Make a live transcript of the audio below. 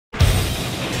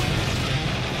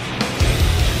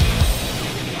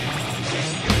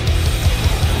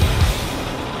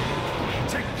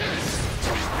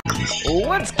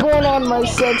What's going on, my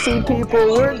sexy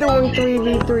people? We're doing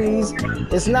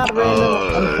 3v3s. It's not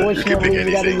random, unfortunately.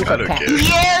 We gotta use a pack.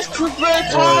 Yes,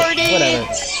 retarded! Whatever.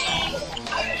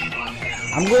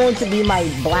 I'm going to be my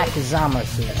black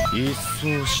Xenoverse.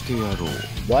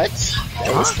 What?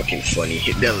 That was fucking funny.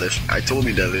 Deadlift. I told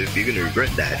you, Deadlift, you're gonna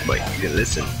regret that, but you didn't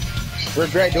listen.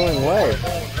 Regret doing what?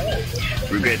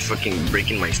 Regret fucking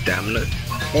breaking my stamina.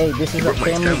 Hey, this is a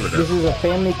family. This is a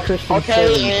family Christian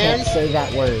service. You can't say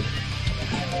that word.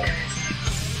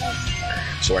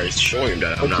 So I show him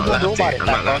that I'm not laughing. I'm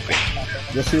not laughing.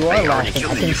 Yes, you are laughing.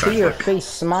 I can see your face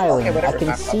smiling. I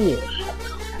can see it.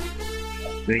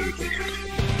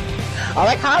 I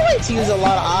like how I like to use a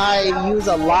lot. I use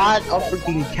a lot of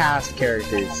freaking cast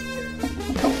characters.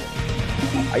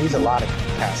 I use a lot of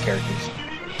cast characters.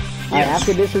 Alright,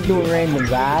 after this we're doing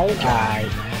randoms, alright?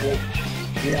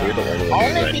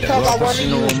 Only because I want to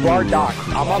use Bardock.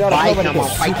 I'm gonna buy them on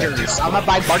fighters. I'm gonna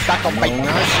buy Bardock on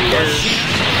fighters.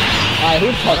 Alright,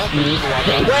 who touched me?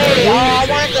 Wait, I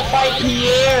wanted to fight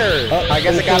Pierre! I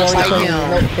guess I gotta fight him.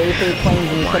 No, Fei claims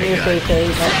me. Come here, Fei. No,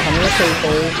 come here,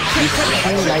 Fei.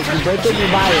 Like, you break it, you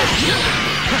buy it.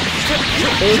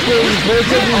 Fei, you break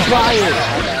it, you buy it.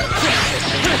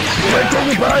 Break it,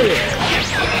 you buy it.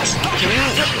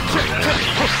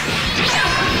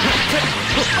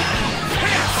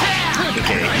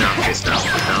 Okay, now I'm pissed off.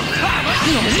 Now, man.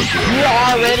 You're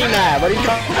already mad. What are you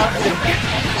talking about?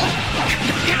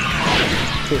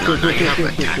 You got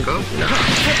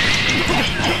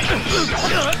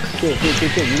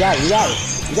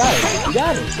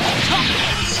it.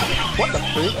 What the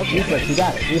freak? Reflex, you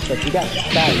got it. Reflex, you got it.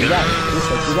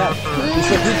 Reflex, you got it.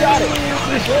 Reflex, you got it.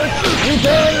 Reflex, you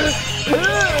got it.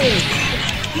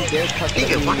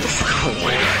 Nigga, what the fuck?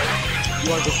 You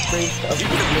are the strength of the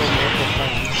real mortal fan.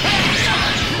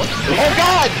 Oh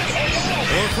god!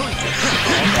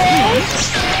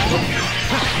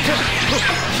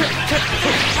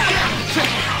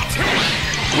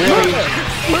 Really?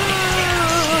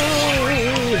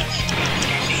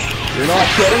 You're not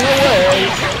getting away!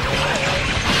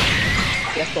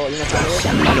 Let's go, you're not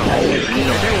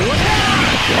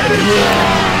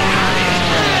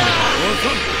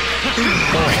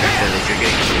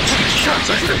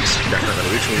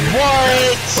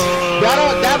What?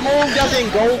 That move doesn't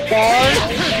go far?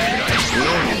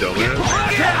 No, you don't, man.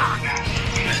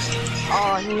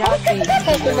 Oh, I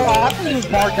can use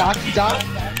Bardock.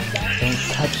 Don't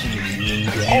touch me,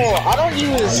 ninja. Oh, I don't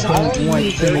use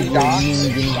very docs.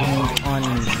 On me.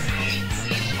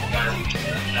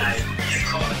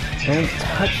 Don't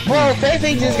touch me. Bro,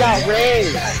 Fei just got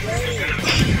raised.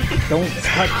 Don't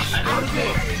touch me.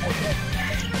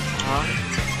 Huh?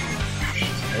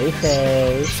 Hey,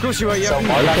 Fei. So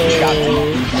Bardock got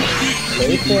you.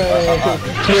 Hey, Fei. I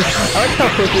like how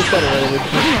Fei said it earlier.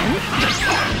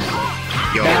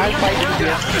 Yo. Can I fight you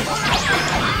here?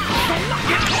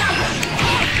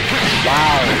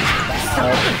 Wow.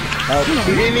 Help.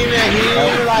 He didn't even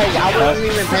like, I wasn't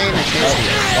even paying attention.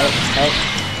 Help.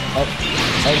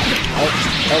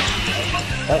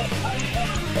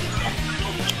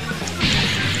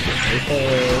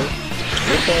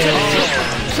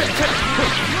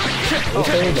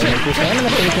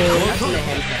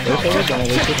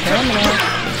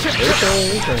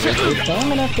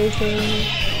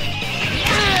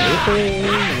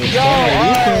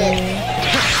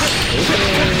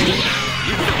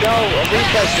 Yo, a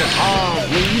reflex.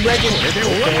 When you reckon that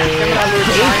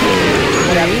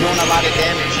doing a lot of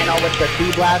damage, you know, with the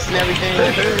free blast and everything.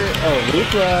 Oh,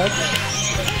 reflex.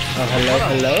 Oh,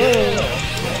 hello.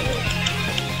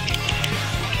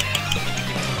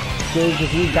 Dude,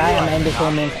 if you die, I'm ending this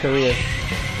whole man's career.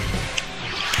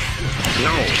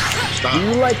 No, stop. Do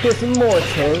you like this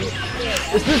mortal?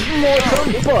 Is this mortal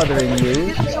bothering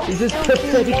you? Is this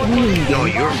pathetic mean? No,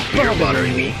 you're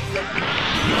bothering me.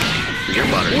 You're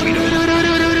bothering me.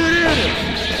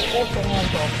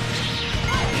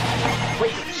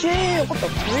 Wait, shit, what the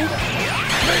freak?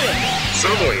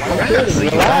 Subway.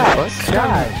 Relax.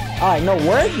 God. Alright, no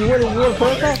word? You would've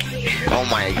put that? Oh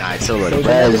my god, Subway. So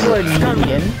that's word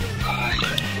median.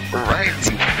 Right.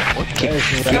 Okay.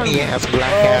 Skinny ass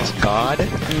black ass god.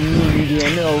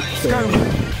 Median, okay.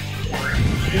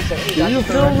 Do you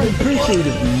feel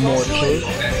appreciated, mortal?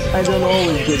 I don't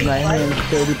always get my hands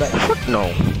dirty, but No.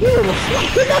 you're not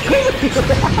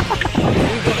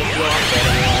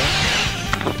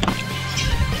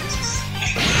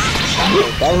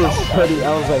That was pretty. I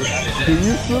was like, do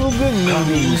you feel good?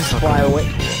 Maybe you fly away.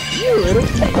 You little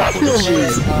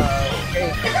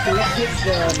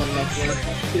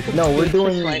No, we're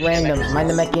doing random. My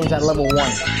Namekian's at level 1.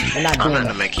 We're not I'm doing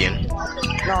not it. Namekian.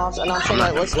 No, I'm saying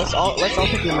like, let's all pick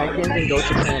Namekians and go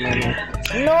to tournament.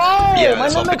 No! Yeah, My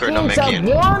let's all pick our Namekian's at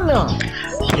Namekian.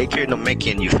 1! Take your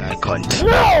Namekian, you fat cunt.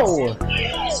 No!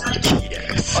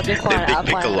 Yes. Okay, The fine. big Fine.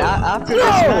 Piccolo. After this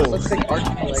match, let's pick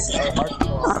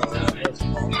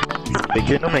Pick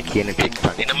your Namekian and pick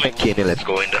Funny Namekian and let's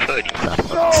go in the hood, you fat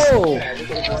fuck.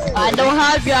 No! I don't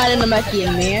have God in the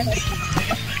Namekian, man.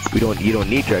 You don't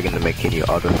need Dragon Namekian, you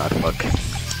other fat fuck.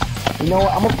 You know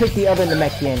what? I'm gonna pick the other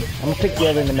Namekian. I'm gonna pick the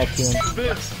other Namekian.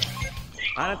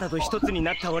 あなたと一つに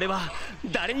なった俺は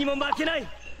誰にも負けない。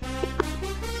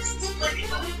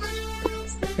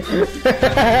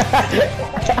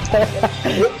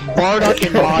 Bardock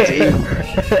and Mozzie.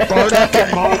 Bardock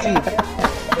and Mozzie.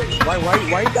 Why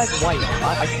are you guys white?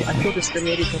 I feel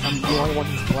discriminated because I'm the only one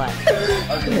who's black.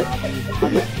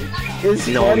 It's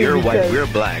No, funny you're white, because- we're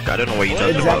black. I don't know what you're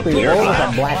talking Exactly, about. We're all of us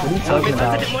are black. black. What are you talking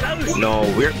about? No,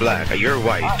 we're black. You're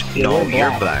white. Yeah, No, we're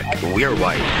you're black. black. We're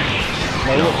white.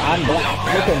 No, look, I'm black.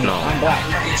 Look at me, No. I'm black.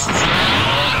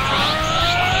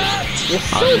 You're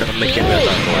so I'm Namekian red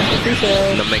that board.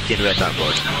 stupid. Namekian red that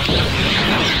board.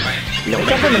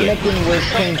 Except for the Namekian. Namekian with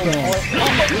plain pants.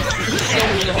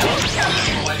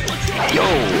 Yo!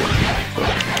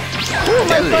 Who am I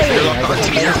Tell it, fighting? you're locked onto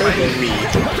me. You're fighting me.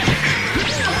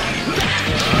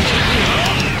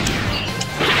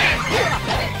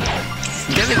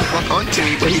 Dennis locked onto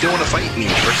me, but he don't want to fight me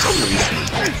for some reason.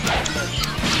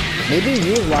 Maybe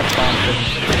you locked on to me.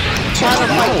 Trying to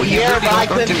fight No, he Pierre, really but I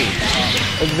locked onto couldn't. me.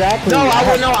 Exactly. No,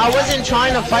 I wasn't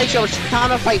trying to fight you. I was trying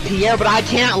to fight Pierre, but I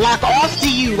can't lock off to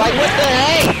you. Like, what the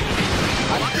heck?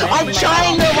 I'm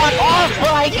trying to lock off,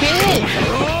 but I can't.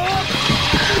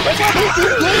 Like, what is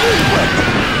this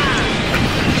game?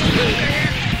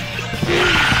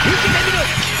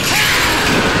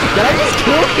 Did I just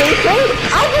kill Feifei?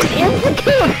 I just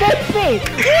instant-killed Feifei!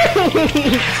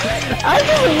 I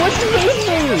just what's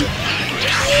Feifei?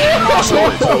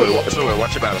 Solo,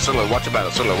 watch your battle. Solo, watch your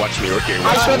battle. Solo, watch me. Okay,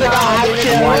 I swear to God, I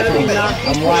can't.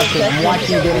 I'm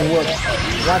watching you getting whooped.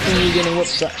 Watching you getting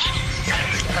whooped. Yo,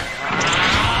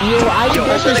 I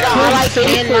just killed I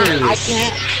Feifei.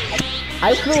 can't.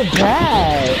 I feel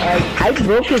bad. Like, I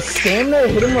broke his stamina,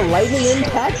 hit him with lightning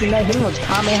impact, and then hit him with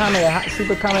Kamehameha,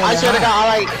 super Kamehameha. I swear to God,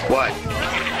 I like. What?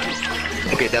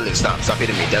 Okay, Delix, stop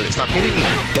hitting me. Delix, stop hitting me.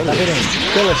 Stop hitting.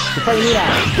 Kill us. You're fighting me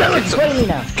now. Kill us. You're fighting me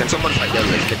now. Can someone fight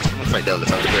Delix? Can someone fight Delix?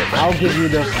 I'll be right back. I'll give you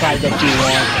the fight that you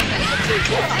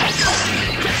want.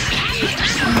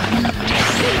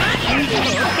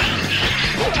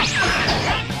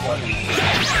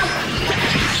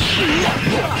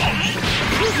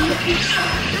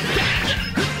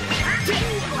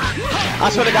 I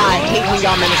swear to God, I hate when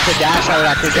y'all manage to dash out of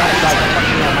that, because y'all be like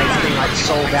fucking on my screen like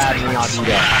so bad when y'all do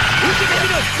that.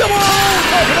 Come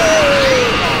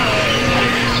on!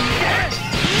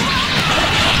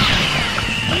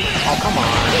 Oh, come on.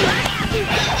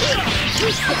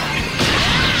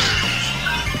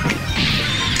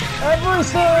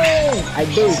 Everything! I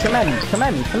do. Come at me. Come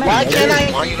at me. Come at Why me.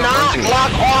 can't Why you I not not punching me?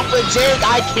 lock off with Jake?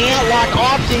 I can't lock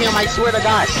off to him, I swear to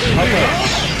God. Okay.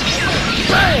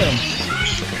 Bam!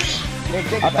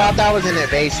 I thought that was an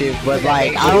evasive, but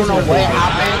like, I don't know what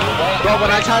happened. But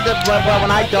when I tried to, but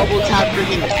when I double tap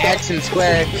freaking X and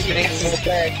square, can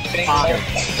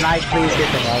I please get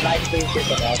the bug?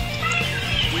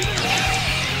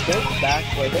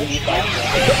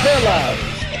 Paralyzed.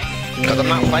 Because I'm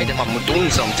not fighting, I'm doing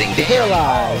something. Damn.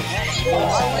 Paralyzed. Wait,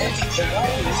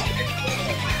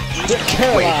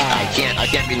 Paralyzed. I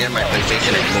can't be near my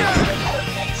PlayStation and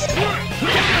move.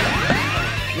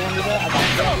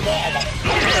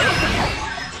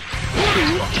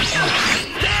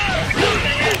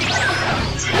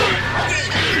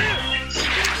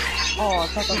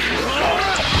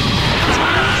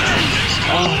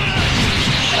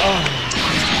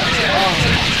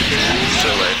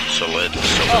 Solid.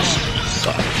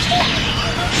 Stop.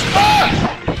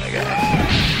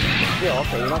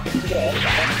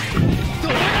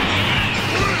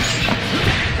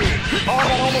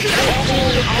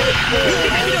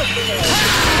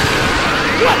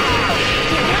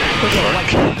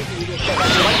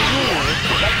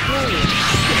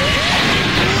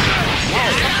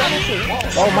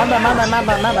 Oh, my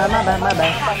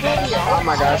bad. Oh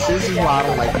my gosh, this is why I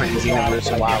don't like playing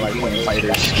Xenoverse and why I like playing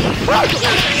fighters.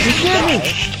 You scared me.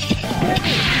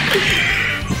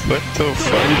 What the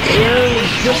fuck? Barely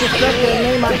disrespected the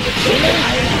name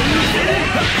I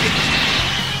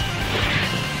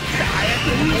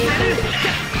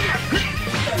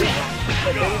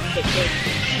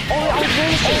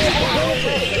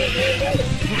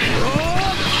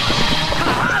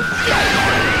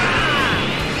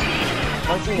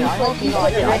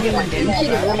I get my damn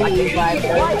shit really revive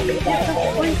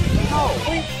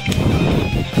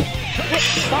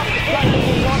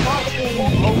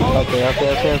Okay.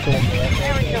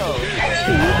 There we go.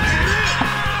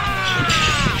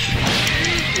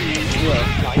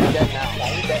 No, you're dead now.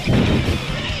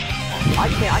 I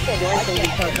can't do anything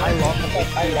because I lost the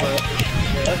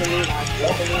doesn't mean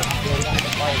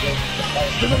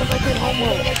I get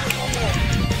homework.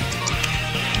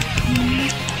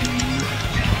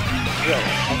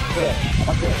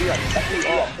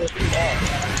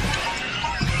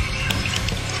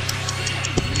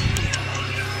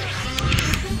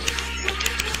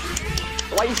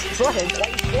 Why you sweating?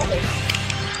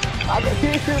 I can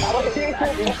hear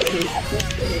you.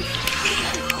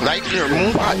 Nightmare,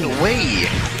 move out the way.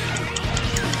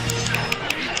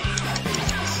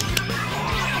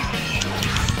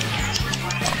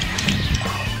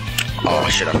 Oh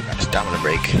shit, I forgot the stamina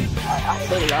break.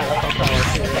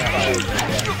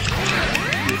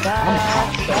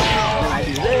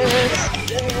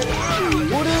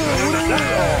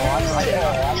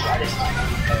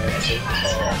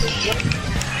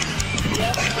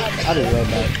 I did way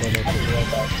back for it.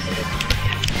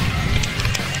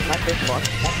 Not this one.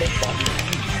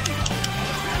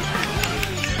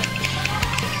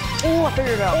 Oh, I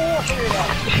figured it out.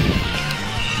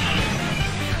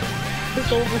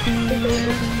 It's over here.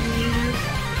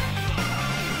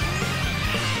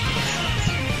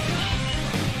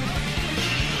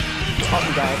 Oh,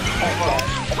 you guys.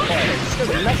 Okay.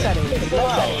 Let's set it.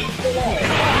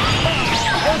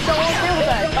 Let's go on field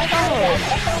back.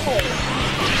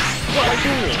 What are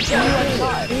you doing?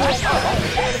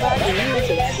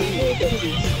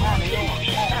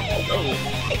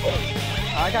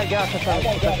 I gotta get out to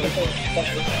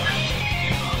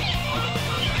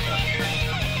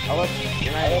I was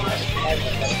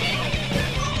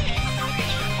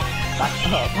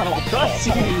I don't trust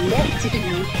you.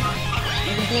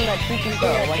 You've been doing that freaking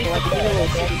stuff. Like you do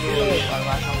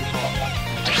last time we talked.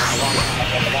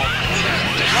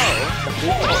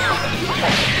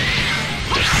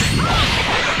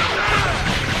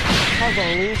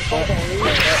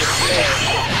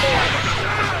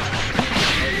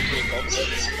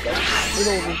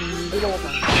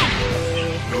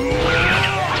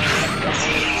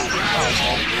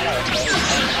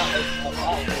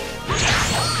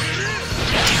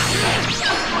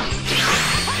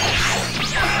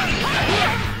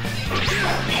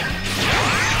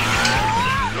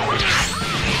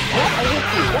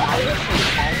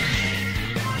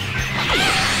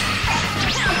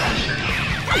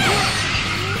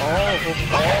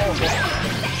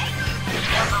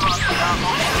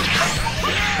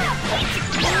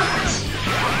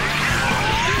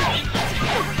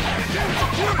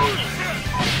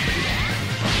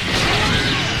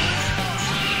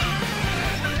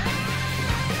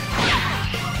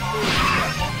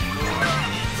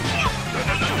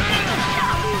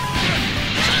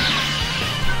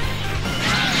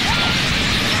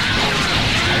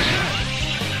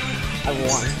 I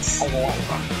won.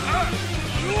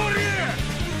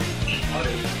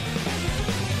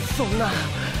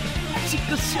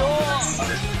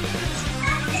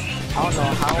 I don't know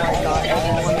how I got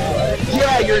everyone.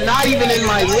 Yeah, you're not even in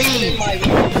my league.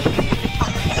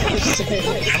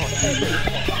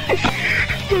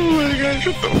 Oh my god,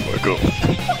 shut the fuck up.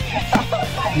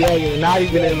 Yeah, you're not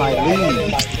even in my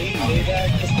league.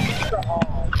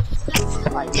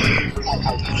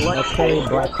 Okay,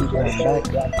 black people, I'm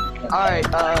back. Alright,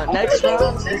 next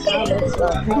round, pick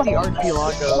the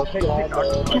Archipelago. Pick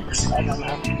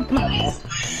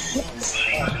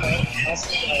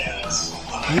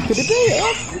You could have did it.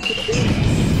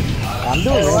 I'm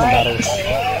doing random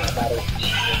battles.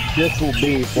 This will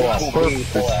be for a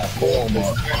perfect performance.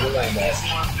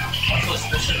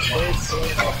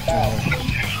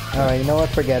 Alright, you know what?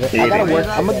 Forget it. I gotta work.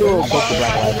 I'm gonna do a Goku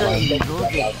Black Lives.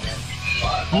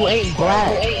 You ain't black.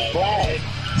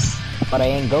 But I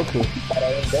ain't Goku.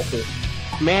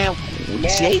 Man,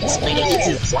 Jake's face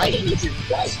is white.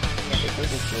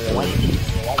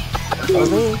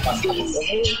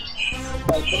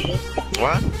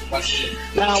 What?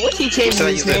 Now, what's he changing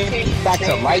his name back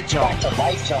to Light Jump?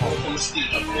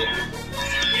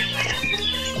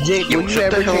 Jake, would you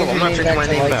ever change your name back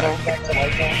to Light Jump?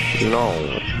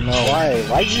 No. Why?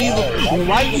 Why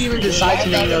did you even decide to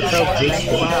name yourself Jake?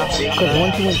 Because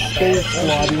once you went stage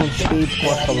squad, you went stage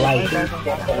squad for life.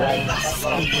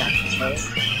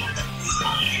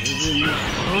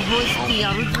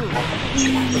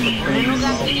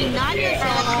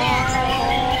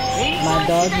 My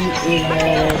doggy is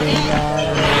better than y'all.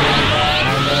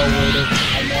 I know what it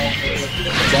is.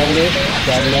 Deadlift.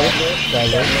 What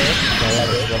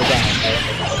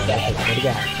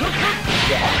again?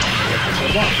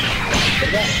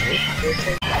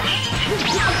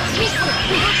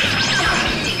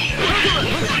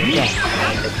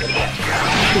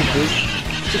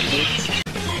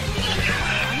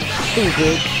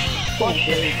 Stupid.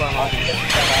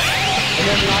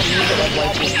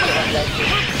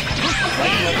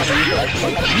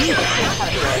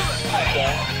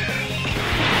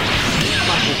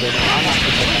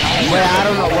 Well, I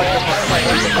don't know what the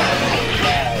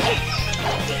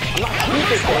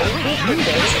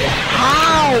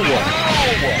How?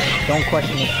 Don't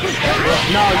question it.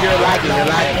 No, you're lagging.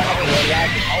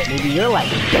 Maybe you're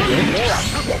lagging.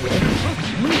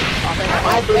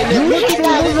 Look at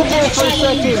that for a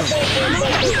second.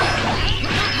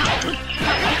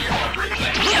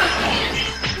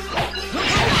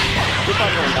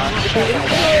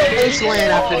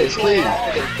 Wasteland after this, please.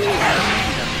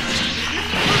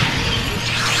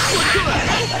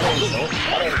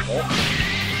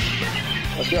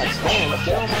 Are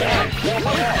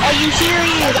you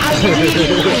serious?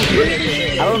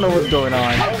 I don't know what's going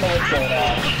on.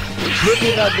 Look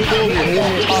at that big old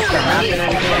alien pasta happening.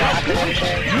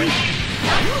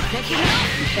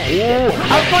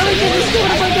 I'm finally getting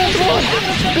scared by that one!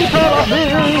 Be proud of me!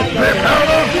 Be proud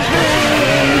of me!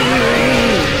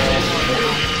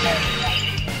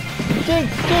 Jake!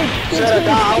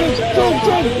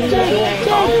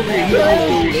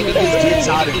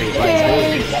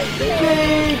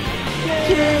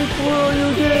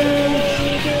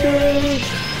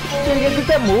 I did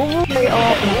that move, what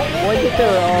did the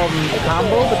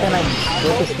combo, but then I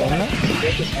broke his stamina?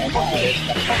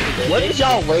 What is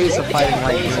y'all ways of fighting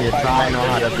like this? You're trying to know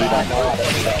how to beat them.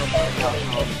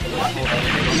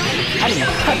 I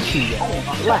didn't touch you yet.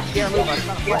 Relax.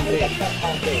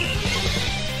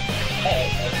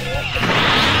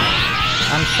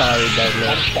 I'm sorry,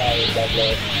 Deadlift.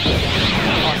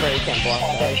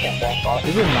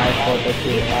 This is my fault that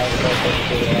you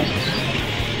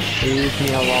leave me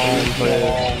alone,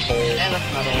 please.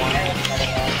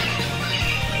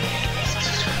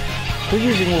 Who's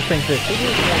using Wolfing Fish?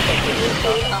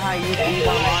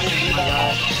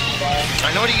 I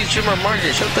know how to use Trimmer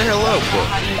Market. Shut the hell up, bro.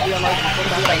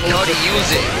 I know how to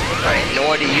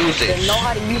use it.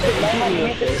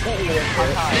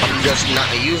 I'm just not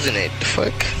using it. The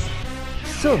fuck?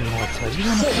 So, Mortal, you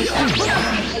wanna play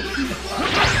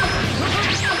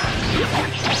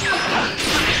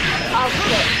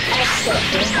You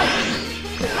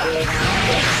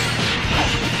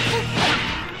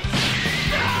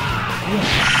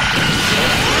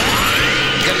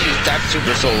gotta use that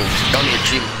super soul. Don't need a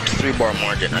 3-bar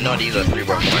margin. I know how to use a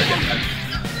 3-bar margin.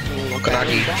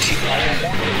 Kanaki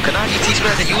teach me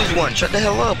how to use one. Shut the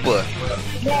hell up, bro.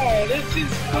 No, this is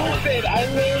stupid. I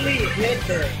literally hit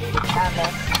her.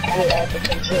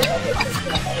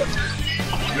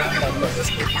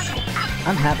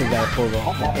 I'm happy that I pulled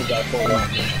off.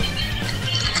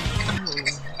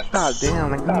 God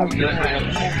damn, like, and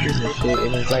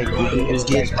it's like, it just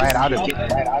gets right out of it.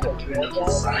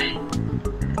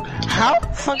 How the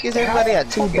fuck is everybody at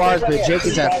 2 bars but Jake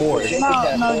is at 4? No,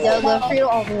 the few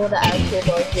of the actual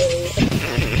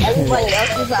everybody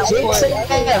else is at 4.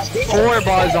 4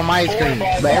 bars on my screen,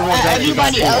 but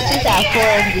Everybody else is at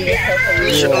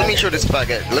 4. Let me show this pack.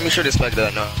 Let me show this pack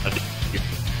that I know.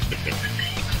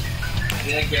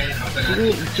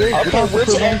 Okay, which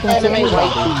anime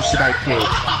waifu should I pick?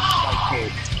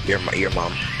 Your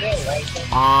mom.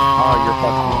 Oh, you're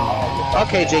fucking.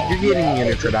 Okay, Jake, you're getting me in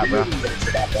it for that, bro.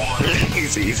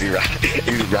 easy, right?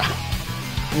 Easy, right?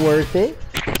 Worth it?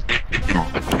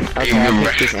 Okay, I'll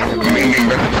pick this anime.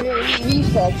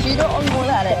 Research, you're the only one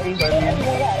that at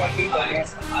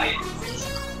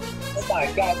Oh my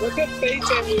god, look at face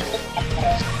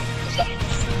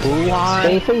Buhan?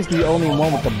 Stayface the only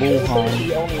one with the Buhan.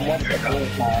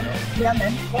 Yeah,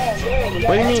 man.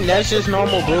 What do you mean? That's just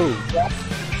normal blue.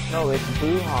 No, it's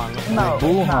Buhan. No.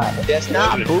 Buhan. That's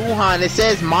not Buhan. It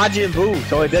says Majin Buu,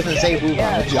 so it doesn't say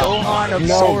Buhan. It's Gohan of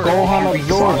No, Sword. Gohan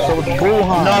absorbed, so it's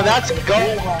Buhan. No, that's We're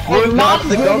Gohan. not That's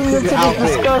the getting Goku into this outfit.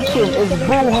 discussion. It's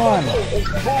Buhan.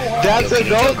 That's a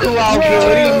Goku outfit.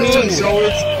 What do you mean? So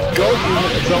it's Goku.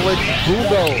 So it's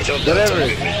Budo. Whatever.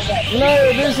 No,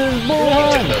 this is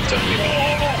Buhan.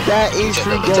 That is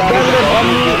freaking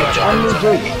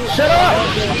Shut up!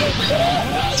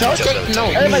 Tell Jake no.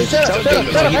 Everybody shut up! Shut up!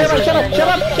 Everybody shut up!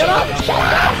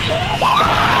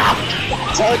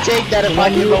 Tell Jake that if I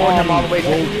can lower him all the way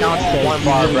to count to 1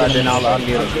 bar, bro, then I'll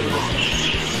unmute him.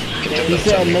 He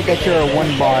said make it sure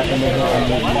 1 bar and then he'll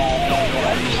unmute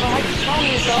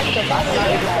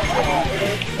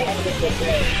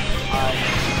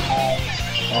you.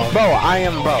 Bro, I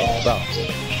am bro.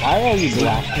 Why are you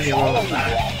black?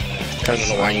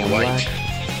 Because why you white?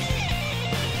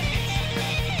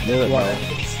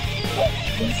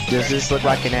 Does this look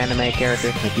like an anime character?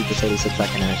 Like people say this looks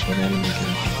like an actual anime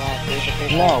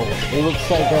character. No, it looks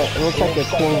like a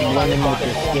cool lemon with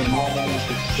your skin.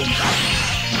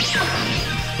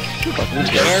 Fucking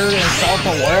scared and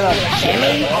self-aware of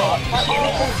Jimmy?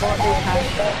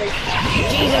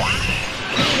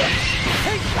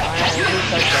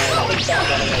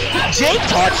 Jake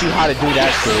taught you how to do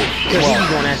that shit. Cause he be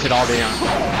doing that shit all the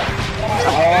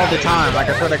time. Like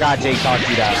I swear to God, Jake taught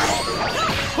you that.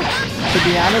 To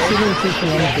be honest, he didn't teach me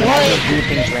anything. I just do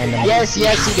things randomly. Yes, he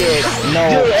did. No.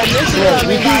 Dude, and this is what I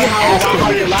mean by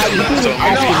how you lie.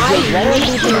 I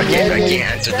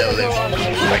can't answer Deadlift.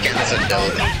 I can't answer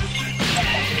Deadlift.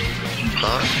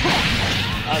 Huh?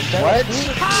 What?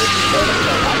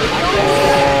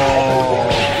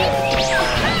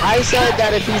 I said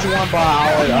that if he's one bar,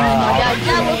 I would,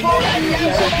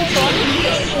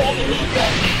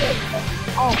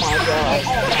 Oh my god.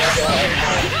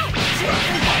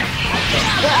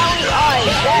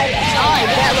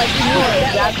 That like you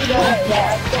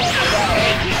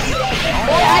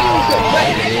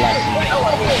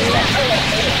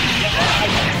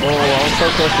Oh, I was so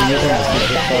close to using the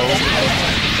super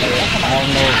soul.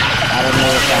 I don't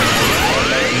know if I'm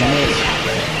missed.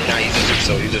 Nah, you deserve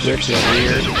so. You deserve so.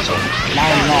 Weird. No,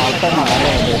 I'm talking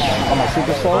about my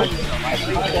super soul.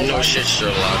 No shit,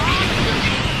 Sherlock.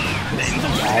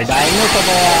 I know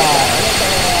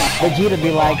Vegeta be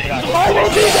like,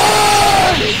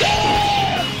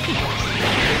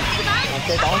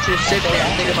 Don't you sit there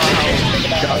and think about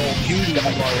how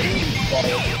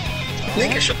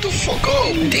nigga, shut the fuck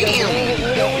up. Damn.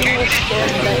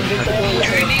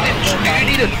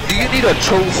 Do you need a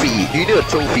trophy? Do you need a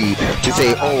trophy to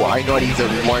say, oh, I know these are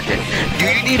market? Do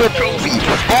you need a trophy?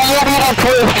 Damn.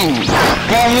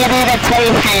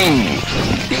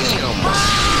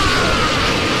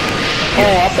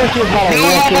 oh, I thought you was about to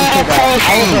walk into that.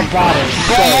 I was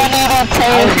about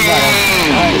to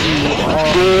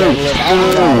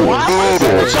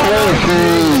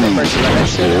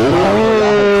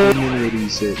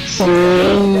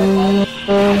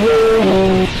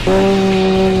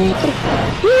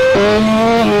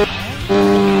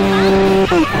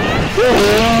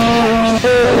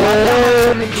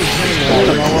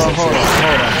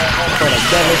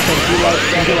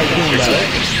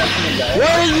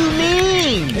what do you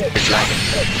mean?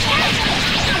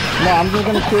 No, I'm just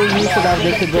gonna kill you so that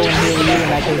they could go and heal you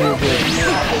and I can heal you.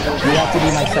 You have to be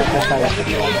my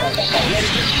sacrifice.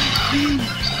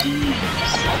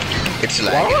 It's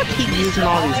lagging. Why do I keep using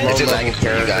all these It's lagging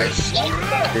for you guys.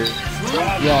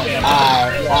 Yo,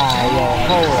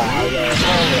 hold on.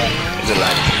 Is it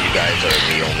lagging for you guys or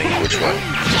me only? Which one?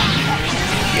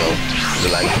 Yo, is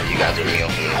it lagging for you guys or me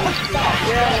only?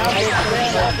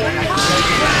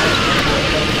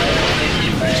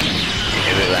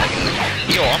 Is it lagging?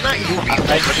 Yo, I'm not you.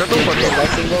 Shut the fuck up.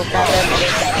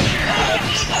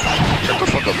 Shut the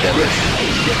fuck up, Deadlift.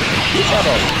 Shut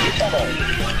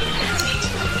up.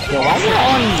 Yo, why you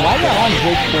on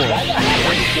Jake 4?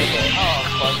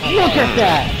 Look at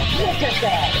that!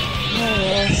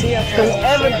 Don't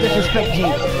ever disrespect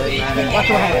Jake. Watch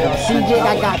what happens. See Jake,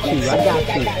 I got you.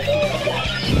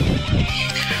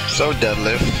 So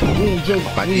Deadlift. Me and Jake,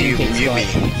 You me.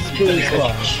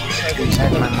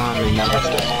 That's my mom and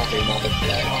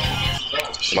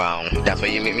Wow, that's why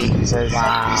you meet me? He says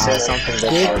something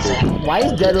that's why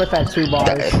is Deadlift at 2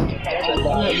 bars?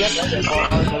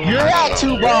 You're at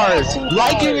 2 bars.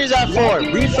 Liking is at 4.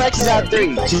 Reflex is at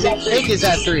 3. Jake is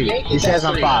at 3. He says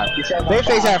I'm 5.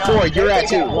 Bayface at 4. You're at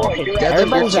 2.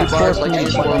 Everybody's at 4 Like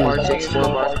bars. 4 bars. Jake's 4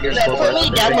 bars. Here's 4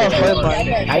 bars.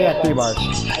 I got 3 bars.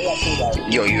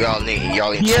 Yo, y'all need.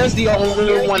 Here's the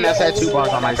only one that's at 2 bars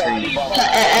on my screen.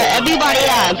 everybody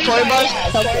at 4 bars.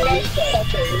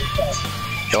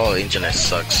 Y'all internet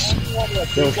sucks.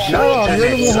 Yo, shut up. You're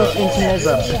the one whose internet's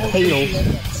a potato.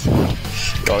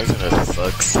 Y'all internet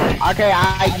sucks. Okay,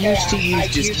 I used to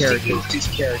use this character.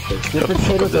 Your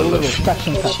potato's a little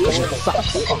suction cup. It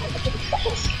sucks.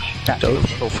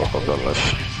 Go fuck up that life.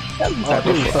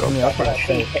 That's what I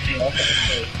say.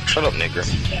 Shut up, nigga.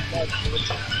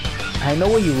 I know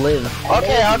where you live.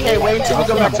 Okay, wait until we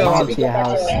go back to the to lobby. your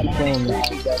house.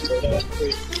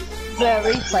 the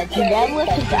reflex. Your dad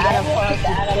listens to Adam Park.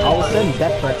 I will send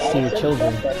death threats to your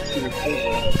children.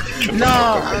 No,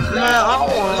 man, I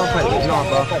don't want to fight you. No,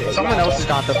 bro. Someone else is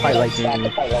got to fight like you.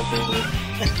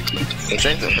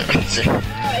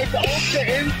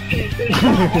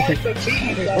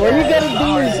 What you gotta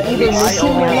do is either listen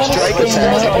or not strike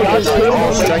stand attack. up or just kill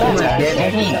him. Strike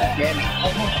attack.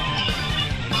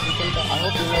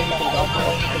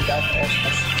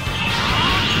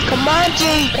 Come on,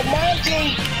 G! Come on,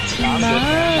 G!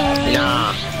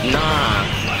 Nah.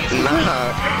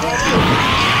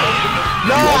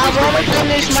 No, I want to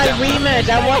finish my rematch.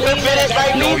 I want to finish my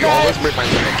No, you always rematch. break my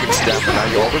freaking stamina.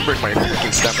 You always break my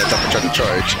freaking stamina every time I try to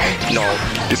charge. No,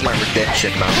 this is my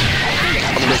redemption now.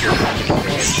 I'm gonna your freaking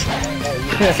face.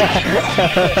 You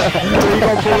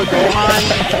gonna pull a Gohan?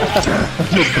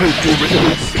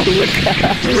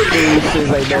 He's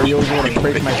like, no, you always wanna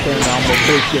break my stamina, I'm gonna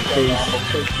break your face.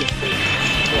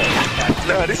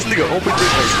 Nah, this nigga always break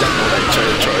my stamina when I try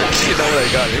to charge. You know what I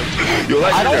got him? Yo,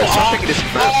 like, stop picking this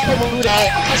map. do that.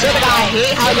 So that I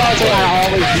hate how y'all say I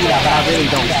always do that, but I really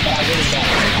don't.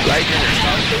 Like,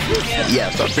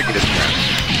 yeah, stop picking this map.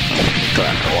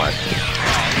 Clap, what?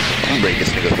 I'm gonna break this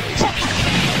nigga's face.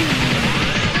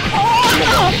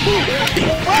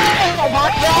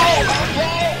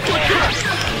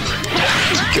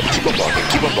 Keep on walking,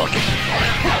 keep on walking.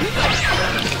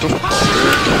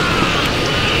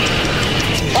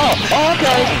 Oh,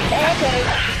 okay.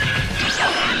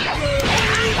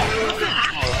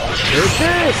 What's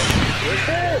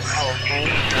this?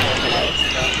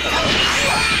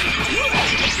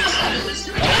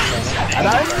 And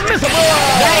I'm miserable!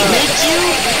 That hit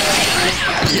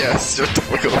you? Yes, shut the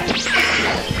fuck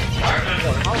up.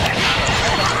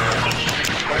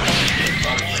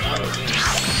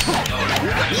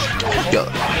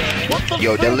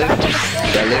 Yo, deadlift.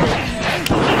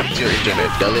 Fix your internet.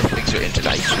 Deadlift, fix your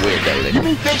internet. I swear,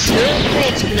 deadlift. Fix your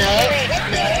internet.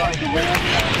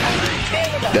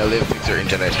 Deadlift, fix your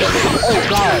internet. Deadlift, fix your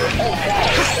God.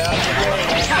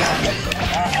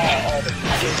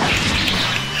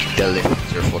 Deadlift,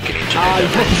 fix your fucking internet.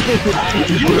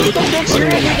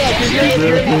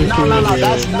 No,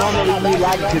 that's normally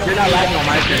lagging, because you're not lagging on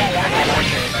my screen.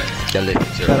 Deadlift,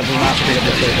 fix your Gotta be my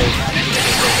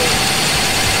favorite.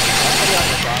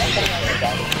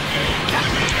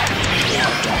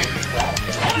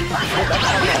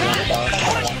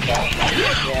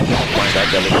 Mind that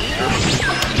deadlift.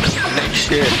 Next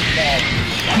shit.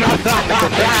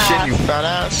 Next shit, you fat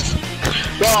ass.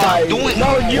 Stop doing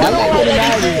No, you Why know you what getting it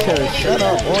mad is. at each other? Shut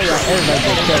up. Oh yeah, everybody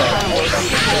just shut up.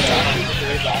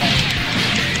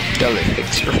 Deadlift, fix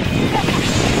your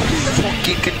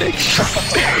fucking connection.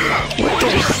 What the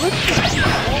fuck?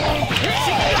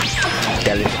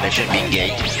 Deadlift connection being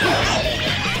gay.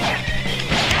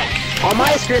 On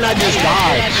my screen, I just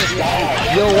died.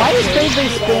 Yo, why is Baby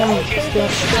spam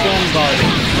guard?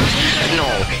 No,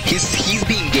 he's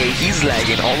being gay. He's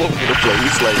lagging all over the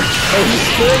place. Like, Oh, he's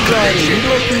spam guarding. He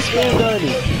look, he's spam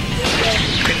guarding.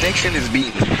 connection is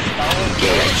being gay.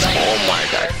 Oh my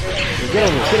god. Get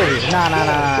over here. Nah.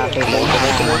 Come on.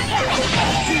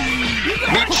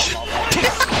 Bitch.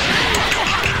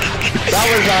 That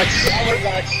was us.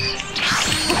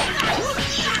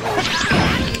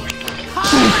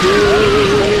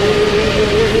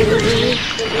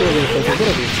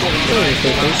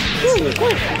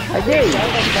 I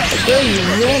dare you,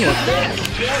 vanish.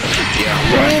 Yeah.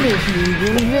 Vanish, you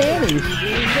vanish.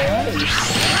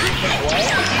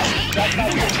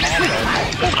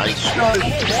 I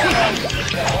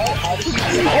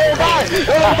Oh God!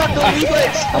 Oh, fuck the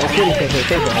reflex! I was kidding, Pepe.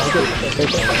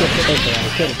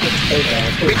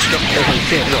 bitch, don't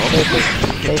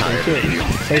no.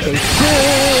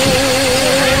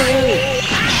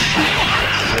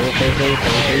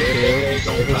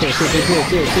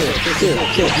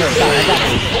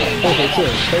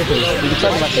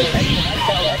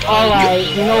 Alright,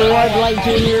 you know what, Light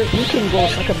Junior? You can go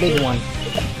suck a big one.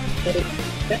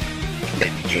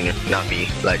 Junior, not me,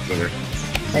 like Junior.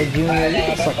 Hey Junior, you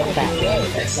can suck a fat one.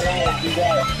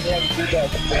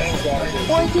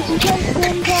 Why did you guys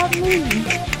send out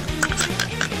me?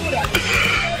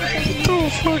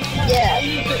 Yeah.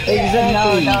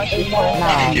 Exactly.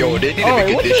 Nah. Yo, they need to Alright,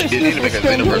 make what's a your they need to make a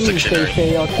Xenoverse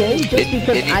dictionary. okay? Just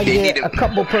because I they need get to- a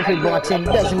couple perfect blocks in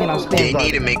doesn't mean I'm spam They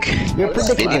need to guarding. make You're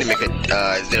they need to predictable. make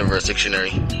a Xenoverse dictionary.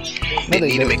 they They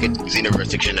need to don't. make a Xenoverse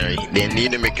dictionary. They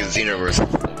need to make a Xenoverse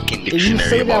fucking If you dictionary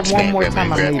say about that one spam more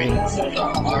time, I'm grabbing.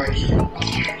 leaving.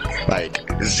 like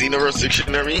Xenoverse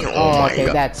dictionary. Oh, Oh, my okay,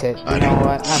 god. that's it. You know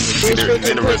what?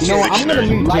 Xenoverse You know what? I'm gonna dictionary.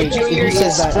 mute Jake. If you say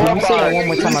that, if you say that one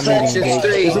more time, I'm muting Jake. This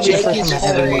will be the Jake first is time I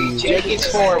ever 3, mute you. Jake is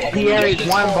 4, Pierre is 1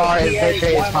 bar, and Victor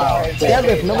is 5.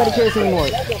 Deadlift, nobody cares anymore.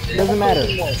 Doesn't matter.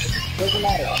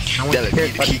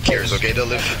 Deadlift, he cares, okay,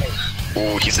 Deadlift?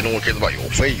 Oh, he said no one cares about your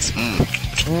face.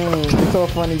 It's so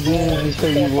funny being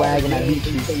until you lag and I beat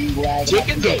you. Jake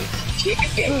is gay. Jake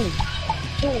is gay.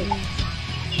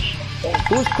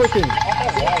 Who's cooking?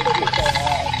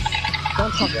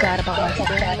 Don't talk bad about my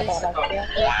friends.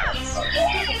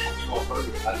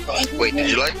 Wait, did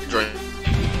you like join?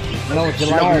 No,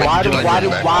 July. Why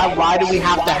do we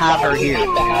have to have her here?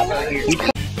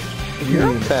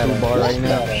 You're too bar right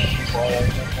now.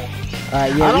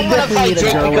 Alright, yeah, I we don't want to definitely fight need a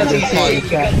Jake girl in because this he's party gay.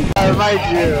 chat. I fight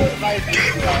you.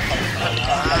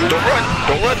 Don't run,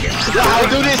 don't run.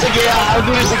 I'll do this again. I'll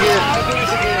do this again.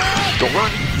 Don't run.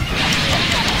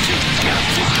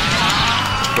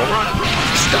 Don't run.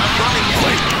 Stop running,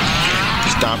 boy.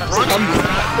 Stop running,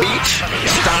 beach.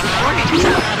 Stop running.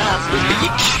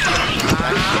 Beach.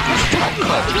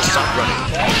 Stop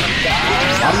running.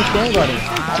 Why are you stand guarding?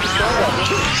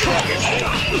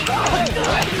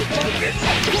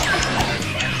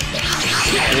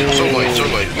 So Lloyd.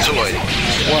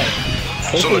 What?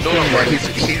 So Lloyd, don't worry.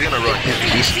 He's gonna run.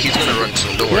 He's gonna run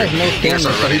soon. Don't He worry. has no He's gonna stamina,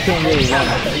 so start he running. can't really run.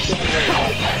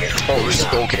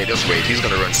 Oh, okay. Just wait. He's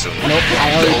gonna run soon. Nope, I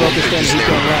already broke his stamina. He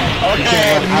can't run. He Okay,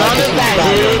 can't run. none of that,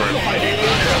 dude.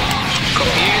 Come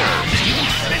here.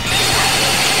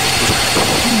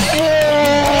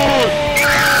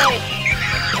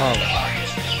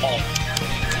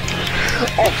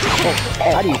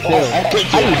 How do you feel? How do you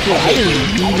feel?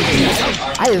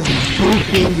 I just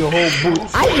booped in your whole boot.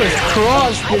 I just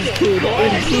crossed this kid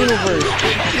in Xenoverse.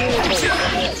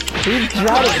 He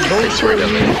tried to go for me,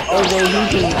 although he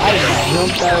just, I just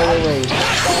jumped out of the way.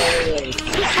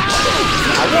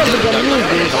 I wasn't gonna use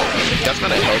this. That's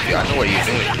gonna help you. I know what you're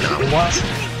doing now. What?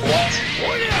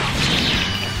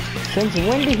 Since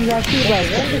when did he have feedback?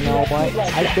 You know what?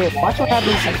 I did. Watch what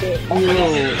happens.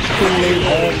 Kool-Aid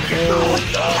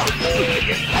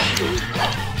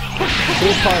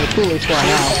Here's part of the Kool-Aid squad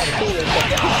now.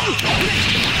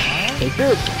 Take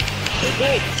this.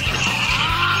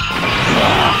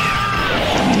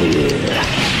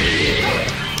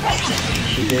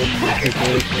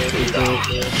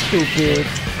 Stupid.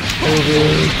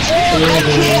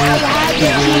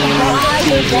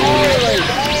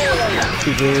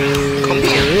 Come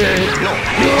here. No.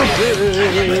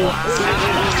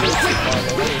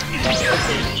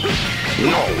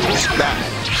 No, it's bad.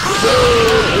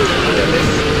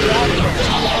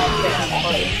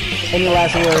 Any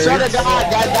last words? Swear to God,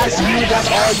 that's you. That's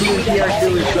all you and Pierre do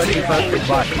is go to perfect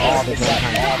butt all the time.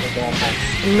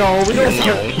 No, we don't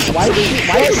care. Why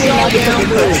is he not getting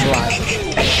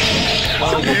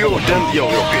Yo,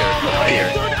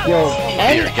 Pierre. Yo,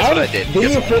 and guess what I did? do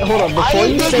me a favor, hold on, before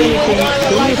you say anything,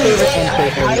 do me a favor and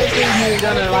pay for I it. didn't think you were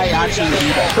gonna like actually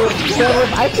do that. So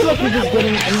I feel like you're just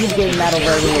getting mad over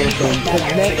every little thing.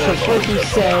 Because first you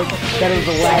said that it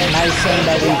was a lag, and I was saying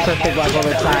that we perfect block all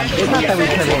the time. It's not that we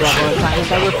perfect block all the time,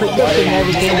 it's that we're predicting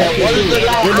everything that we do.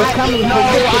 We're becoming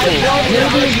predictable.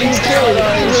 Maybe if you could,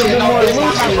 you would be more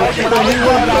lucid, but we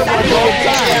won't perfect all the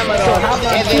time. So how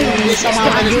about And then you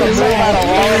somehow managed to move out of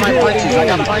all of my punches. I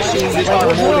got punched and you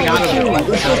started moving out of it.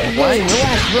 It's just a game.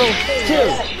 Relax, bro.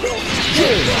 Chill.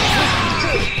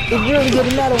 It's really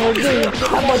getting mad over a game.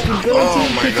 How about you go to the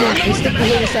kitchen and stick your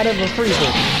head inside of a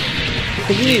freezer?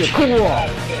 Cause you need a cool off.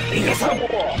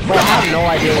 But I have no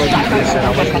idea what you're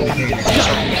doing.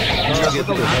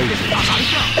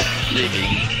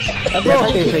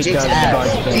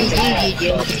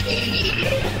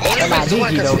 That's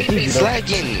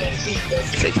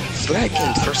Jake's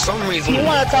Flagging for some reason. You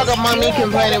wanna talk about me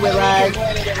complaining with lag?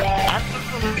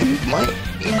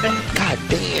 God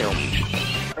damn.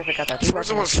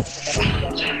 First was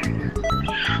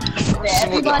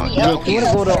Everybody Yo, else. you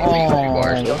wanna go to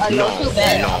no.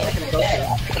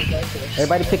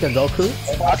 everybody pick a Goku?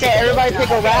 Okay, everybody pick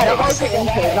a rat. No,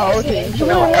 okay.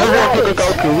 Everyone pick a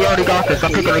Goku. We already got this.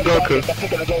 I'm picking a Goku.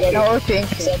 No, okay.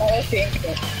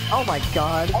 Oh my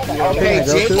god. Okay,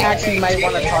 Jake actually might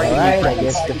want to target Alright, you. I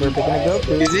guess if we're picking a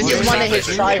Goku. This is one of his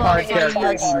try-hard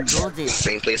characters.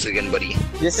 Same place again, buddy.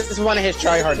 This is one of his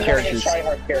try-hard characters.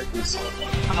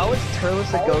 How is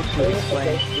Turles a Goku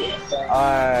explained?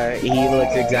 He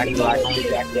looks exactly like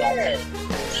him.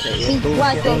 He's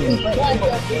black Goku.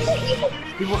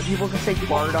 People can say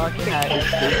Bardock Cat is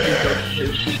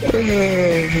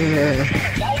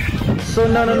So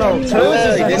no. Turles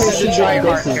is This is a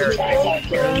try-hard Goku. character.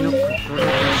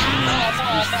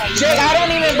 Jake, I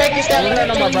don't even break your stamina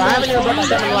no more, bro. I haven't even broken my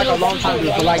stamina like a long time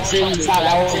ago. So, like, seriously, stop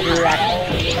that overreaction.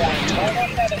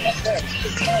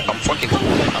 I'm fucking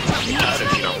tired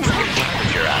of you know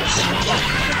with your ass.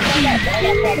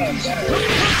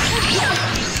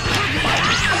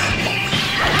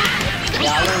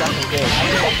 Yeah, I learned that from Jake.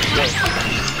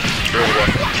 Really what?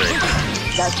 Jake?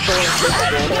 That's so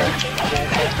interesting.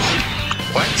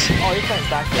 What? Oh, you're playing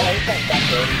back there.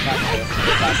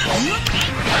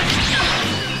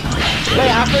 Wait,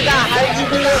 I forgot. How did you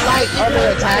do it? Like,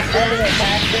 other attack thing?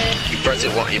 You press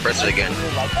it once, you press it again.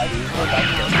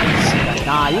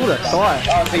 Nah, you would've thought.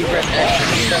 Oh, so you press X.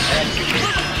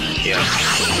 Yeah.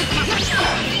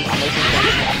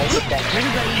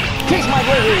 Kiss my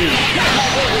way!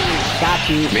 Got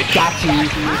you, got you,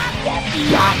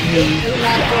 got you.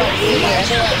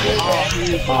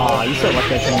 Oh, you said what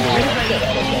that thing did.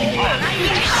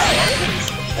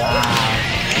 Wow.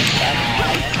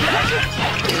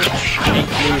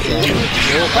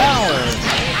 Full power.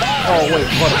 Oh wait,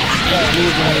 what?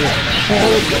 Losing here.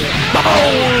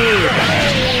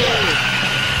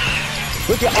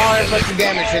 Look at all inflicted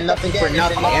damage and nothing for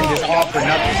nothing, and just all for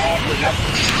nothing.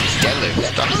 Yellow,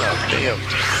 stop that, damn.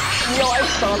 Yo, I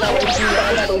saw that way too.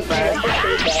 That was so bad.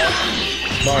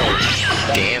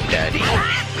 Damn, daddy.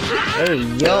 Hey,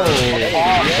 yo. Yo,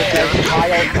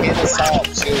 I'm just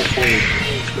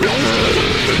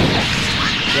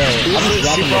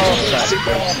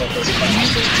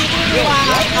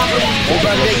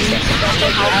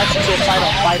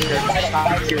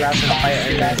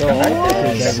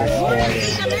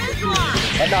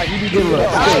No, you be good with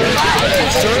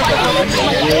assert your dominance.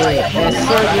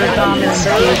 Assert your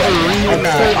dominance.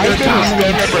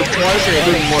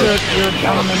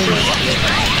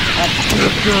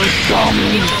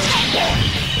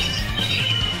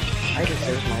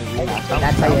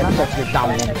 That's how you assert your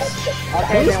dominance.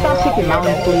 Can you stop picking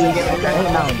mountains, please?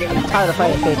 Hey, mountain. I'm tired of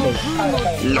fighting KK.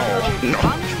 No.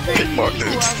 Pick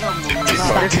mountains.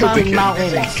 Stop picking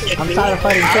mountains. I'm tired of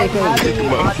fighting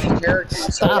KK.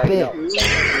 Stop it.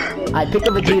 I pick a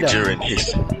Vegeta.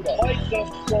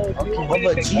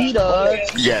 Vegeta?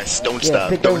 Yes, don't Yeah, stop,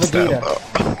 pick don't over stop.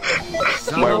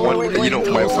 My one, you know,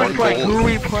 my one goal.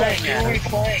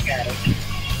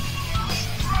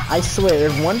 I swear,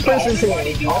 if one person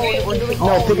pick... No,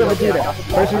 pick a Vegeta.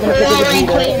 First we're gonna pick a Vegeta,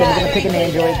 then we're gonna pick an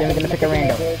android, then we're gonna pick a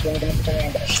random.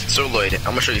 Sir Lloyd, I'm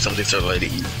gonna show you something, Sir Lloyd.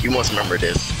 You must remember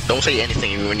this. Don't say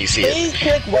anything when you see it. Please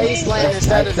pick Wasteland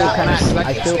instead of that one.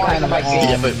 I feel kind of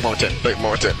Yeah, pick Mountain.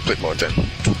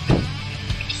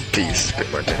 Please,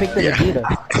 pick Mountain. Pick the Yeah. Vegeta.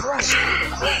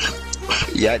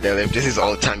 Yeah, Dylan, this is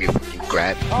all the time you fucking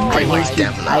grab. Great my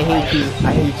stamina. I hate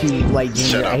you, Light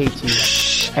Junior. Shut up. I hate you.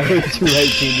 I hate you, Light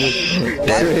Junior. I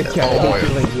really can't. I hate you,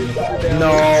 Light Junior.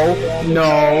 No.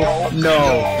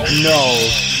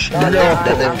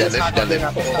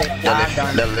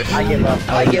 Deadlift. I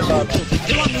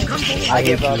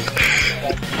give up.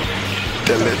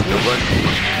 Deadlift, no one.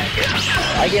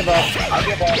 I give up.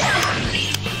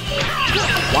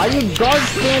 Why are you guard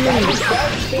standing?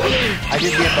 I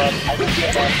just give up.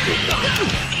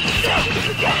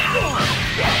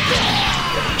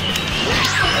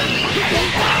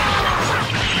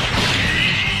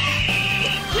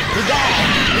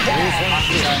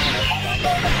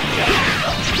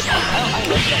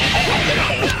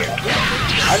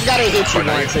 I just gotta hit you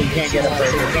once so you can't get a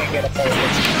perfect.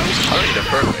 I don't need a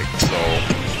perfect, so.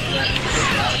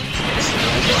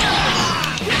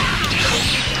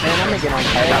 Man, I'm making on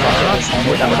fire.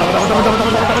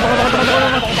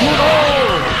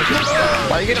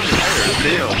 Why are you getting tired?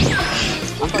 Damn.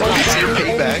 This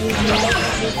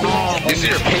is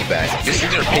your payback. This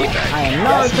is your payback. I am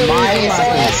not So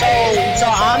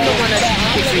I'm the one that's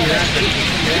kicking your ass.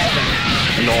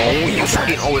 No, you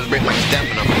fucking always break my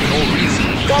stamina for no reason.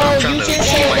 Bro, I'm trying you to just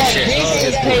keep said my that shit. this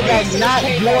is payback, not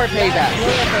your payback.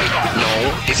 No,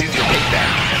 this is your payback.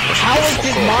 How is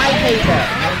this my payback?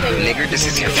 Nigger, this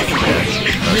is your payback.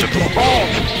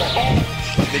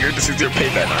 Nigger, this is your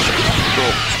payback. Go.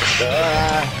 You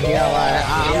know what?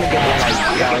 I'm gonna get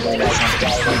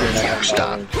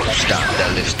Stop,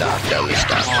 Deadlift, stop, Come on.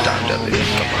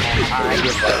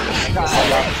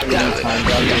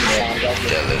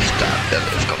 Deadlift, stop,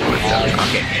 come on,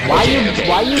 okay.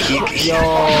 Why you, yo,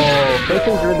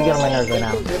 Bacon's really getting on my nerves right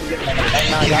now.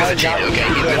 He's gonna change it, okay?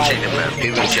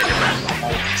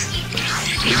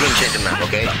 He's gonna change the map,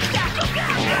 okay?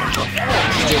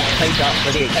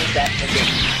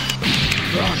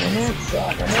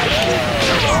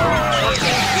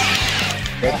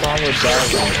 What's wrong with Darwin?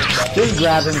 Just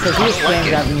grab him, because he was spam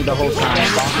grabbing me the whole time.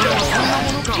 Yes,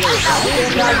 he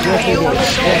did.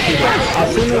 Yes, he did.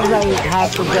 As soon as I had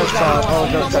to just,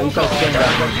 he started spam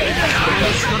grabbing.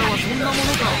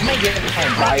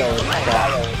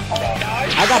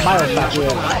 I got bio stock here.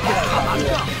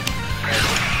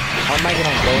 How am I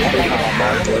gonna go to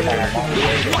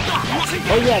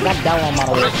Oh yeah, I got that one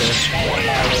model warfare.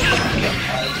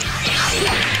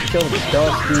 So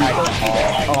Dusty.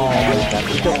 Oh my god,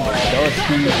 so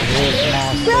Dusty is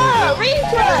master. Yeah,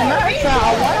 refund! I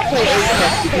wanna play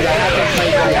Apex because I haven't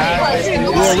played that.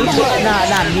 Yeah, we should,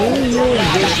 nah, me and you and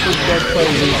Vince should just play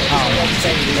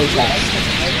Apex.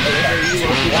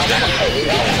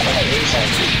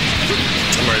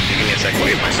 Somewhere, give me a second to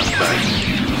get myself back.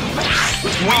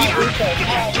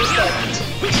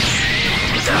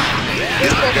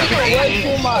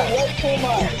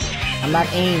 I'm not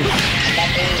aimed.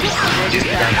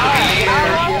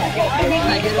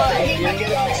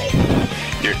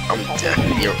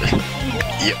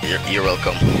 You're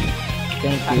welcome.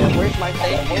 Thank you. Where's my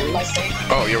save?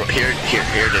 Oh, here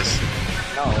it is.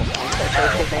 No.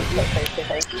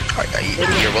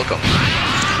 You're welcome.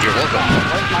 You're welcome.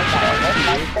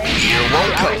 You're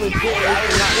welcome. He's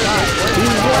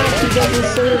going to get his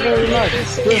server very much.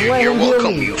 Just let You're him heal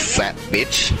welcome, me. you fat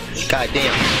bitch. God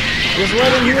damn. Just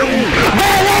let him heal me.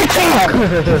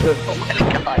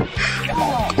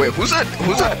 Wait, who's that?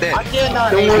 Who's that dead?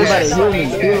 Don't worry about it. Heal me.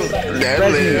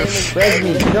 Res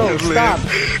me. No, stop.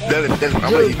 Delif, I'm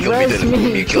gonna let you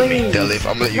kill me, Delif.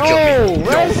 I'm gonna let you kill me. No,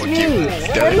 res me.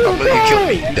 Delif, I'm gonna let you kill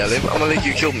me. Delif, I'm gonna let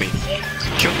you kill me.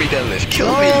 Kill me, Delif.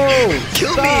 Kill me.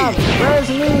 Kill Stop. me. Res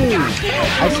me.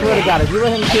 I swear to God, if you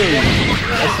let him kill you, I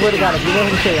swear to God, if you let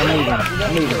him kill you, I'm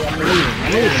leaving.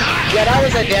 Yeah, that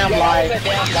was a damn lie.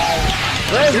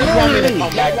 Res me.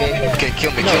 Okay,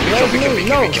 kill me. No.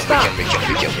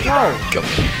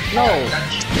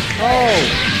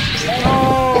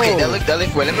 Okay,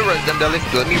 Delif, wait, let me res them, Delif.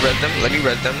 Let me res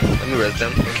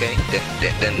them. Okay,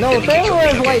 then No, you can don't kill me.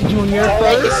 res White Junior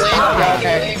first.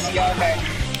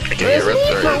 Okay, res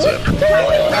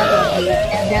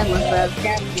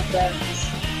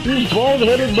You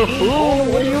bald-headed buffoon,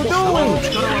 what are you doing?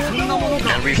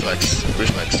 and reflex.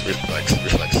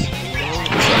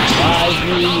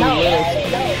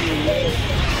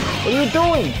 What are you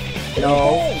doing? No,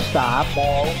 stop.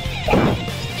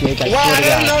 Jake, I swear to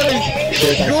God.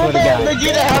 Jake, I swear to God.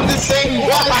 Vegeta have the same I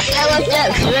like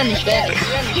that.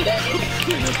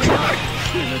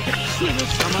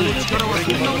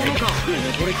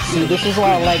 See, this is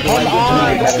why I like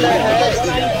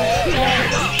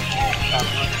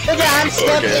Look at, I'm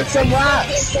stepping in some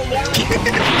rocks.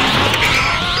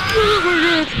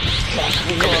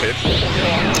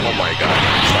 Oh my god.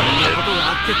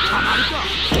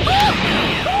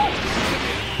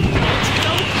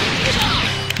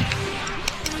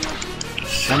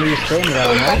 I mean, you're staying there,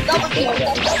 right?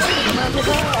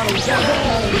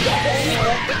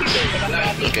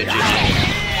 Okay, GG.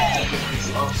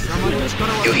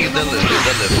 Yo, he's the lift.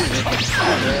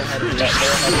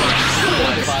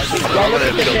 I'm gonna let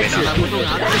him kill me now.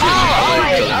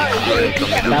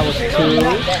 That was 2,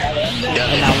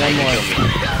 and now one more.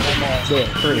 There,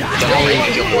 3.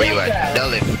 Delif, kill me. Where you at?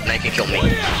 Delif, now you can kill me.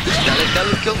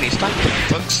 Delif, kill me. Stop,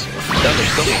 folks.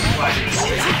 Delif, kill me. What?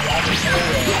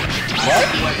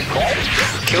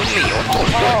 Kill me. No,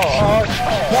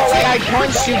 like I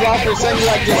punched you off or something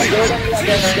like this.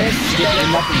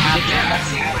 And nothing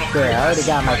happened. There, I already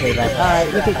got my payback.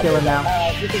 Alright, you can kill him now.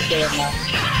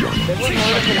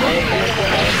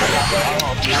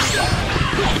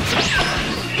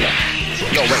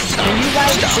 No, wait, stop. Can you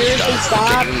guys seriously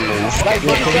stop? Like,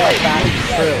 Yeah, come right back.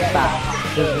 Stop.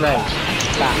 Just right.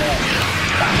 Stop.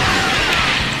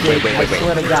 Jake, I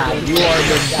swear to God, you are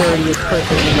the dirtiest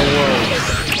person in the world.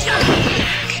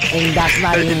 And that's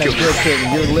not even a good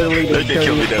thing. You're literally the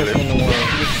dirtiest person in the world.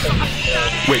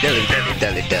 Wait,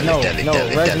 Delif, No, res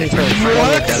me first.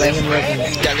 Let him res me.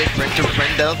 Delif, friend to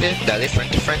friend, Delif,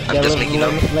 friend to friend. I'm Yeah, just making let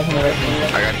up. him res me.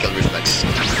 I gotta kill reflex.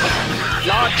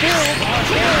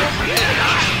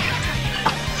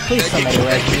 Please somebody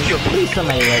res me. Please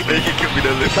somebody res me. They can kill me,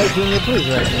 Delif. Wait, Junior, please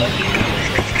res me.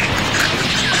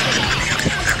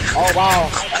 oh wow.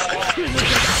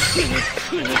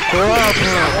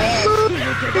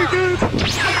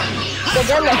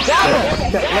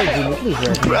 Wait, Junior, please res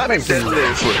me. Grab him,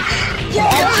 Delif.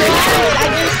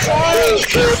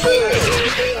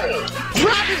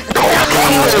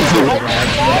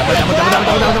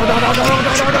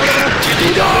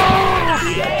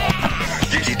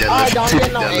 GG, Delif. Don't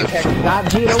get no Apex. God,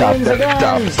 Gita wins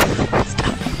again.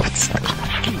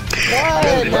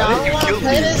 What? No, I don't want to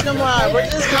play this no more. We're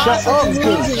just constantly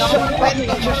losing. I don't want to play this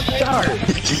no more. Shut up.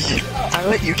 I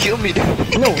let you kill me, dude.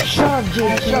 No, shut up,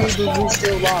 Jake. Shut up. We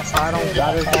still lost. I just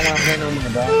don't want to play no more,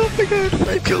 bro. Oh my god,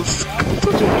 my kills.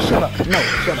 Jake, shut up. No,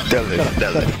 shut up.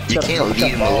 Deadlift. You can't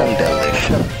leave him alone,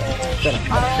 Deadlift. I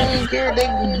don't care.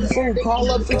 They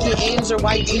call up freaking Ames or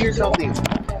YT or something.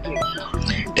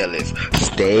 Deadlift,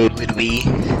 stay with me.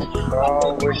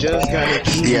 Bro, we're just gonna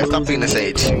keep stop being the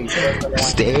sage.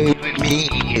 Stay with me.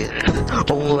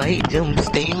 Oh, like them,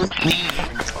 stay with me.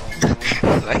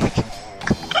 Like.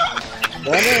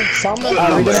 We're gonna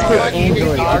pick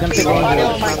Android. We're gonna pick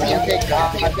Android.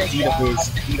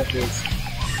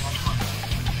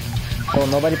 Oh,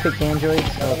 nobody picked Android?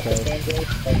 Okay.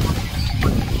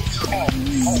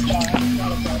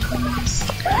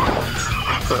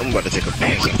 I'm about to take a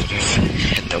pass after this,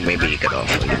 and then maybe get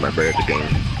off and remember the game.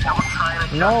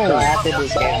 No, after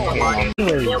this game.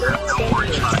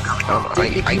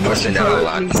 I question that a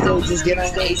lot. Still just get on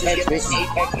Apex with me.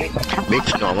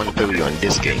 Bitch, no, I want to play with you on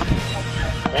this game.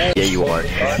 Yeah, you are.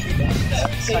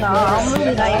 No, I'm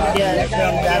really not even good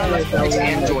at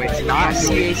Android, not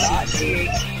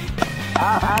CAC.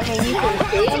 I mean, you can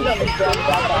see I'm gonna jump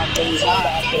up on things. I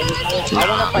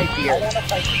wanna fight Pierre.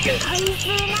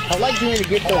 I like you to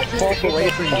get the fuck away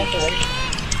from you.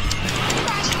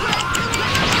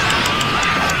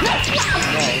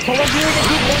 I like you to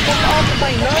get the fuck off of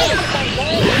my nose.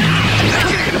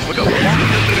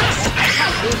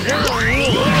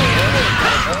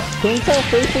 can you tell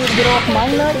Faithful to get off my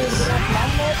nuts?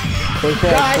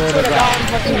 Guys, put a dog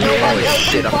fucking Holy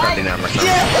shit, I'm cracking out myself.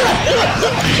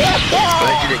 I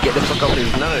like you to get the fuck off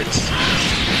his nuts.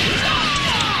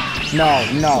 No.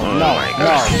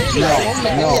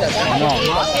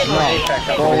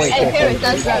 Go away, Hey, Paris,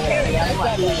 Faithful. that's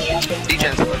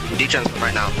not D-transform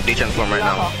right now. D-transform right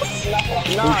now.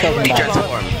 Who you talking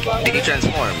about?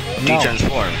 D-transform.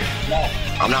 D-transform.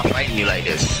 I'm not fighting you like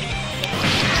this.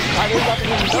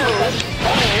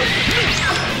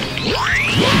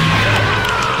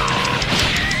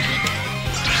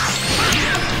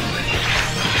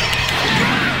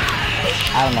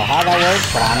 I don't know how that works,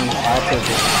 but I'll take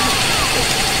it.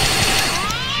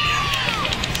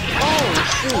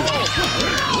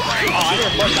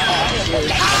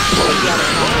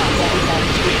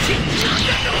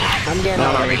 I'm getting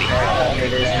No, not really.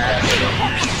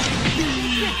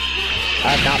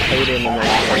 I've not played it in the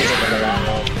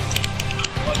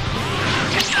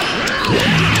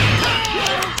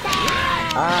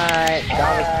Alright,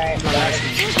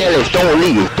 Dennis, don't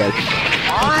leave, Dennis.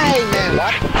 Alright, man,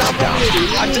 what?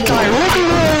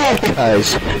 Guys,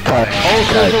 It's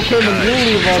okay when you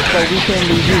leave us, but we can't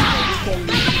leave you.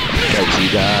 Cause you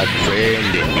got a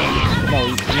friend in me. No.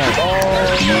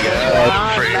 You got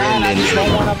a friend in me. I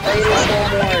don't wanna play this no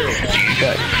more.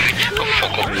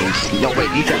 No, wait,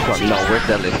 you just no, where's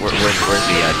that list? Where's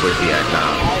he at? Where's he at?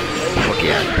 Nah. Fuck he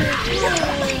at?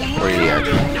 Where he at?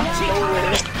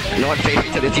 You know what, Faith?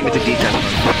 Tell the teammate to D10. Tell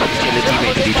the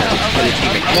teammate to D10. Tell the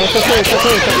teammate. No, it's okay,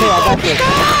 I got this.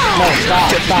 No, stop.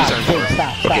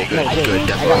 Okay, good, No, good,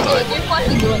 that's what I thought. You're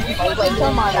fucking doing this. Like,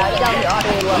 come on, I got the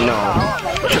audio. No.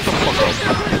 Shut the fuck up.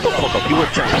 Shut the fuck up. You were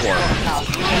transformed.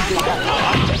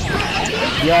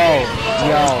 Yo.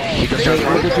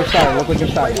 Look what you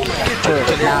started.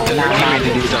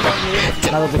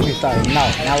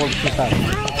 Now look what you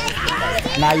started.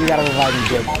 Now you gotta revive me,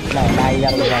 Jake. Now you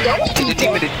gotta revive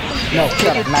me. No,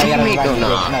 shut up. Now you gotta revive me, Jake.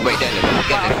 No. Wait,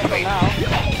 wait.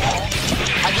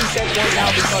 I just said one now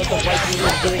because the white team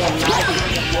was doing a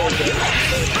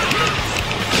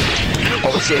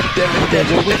Oh shit,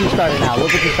 Look what you started now.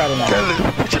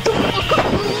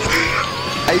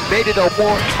 I made it on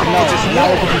more. Now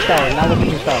look what you started. I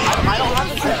don't have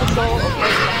the super soul,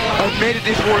 okay? I made it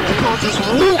this war because it's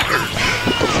war.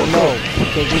 No.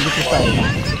 Okay, look what you started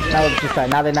now.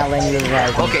 Now they're not letting you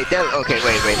revive me. Okay,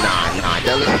 wait, nah,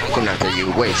 that was fucking after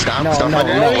you. Wait, stop, No. stop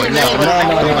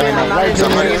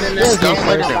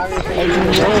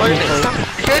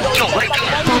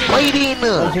fighting him.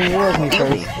 Yours me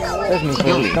first.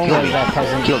 Don't worry about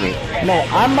cousin. Kill me. No,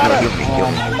 I'm not a... Kill me.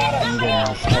 Oh my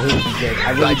goodness. I hate you, Jake. I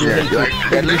really do hate you.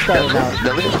 You started now.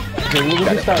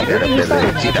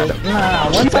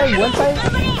 Nah, once I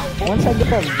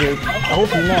get up, Jake, I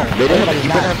hope you know. Everybody's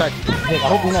dying. Jake, I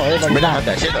hope you know. Everybody's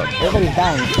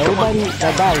dying. Everybody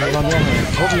that dies is on your hands.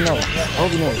 I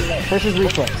hope you know. First is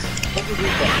reflex.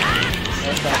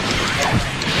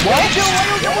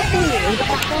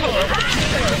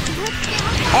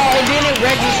 Oh, it didn't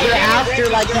register after,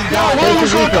 like, you got it.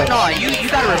 No, you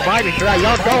gotta revive it, right?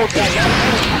 Y'all go with it.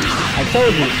 I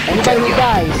told you, anybody who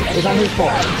dies is on his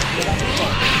fault.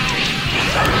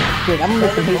 Jake, I'm gonna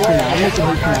make them hate you now. I'm making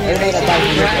hate you now. Everybody that dies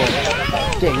is your fault.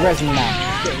 Jake, res me now.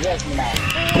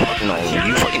 No,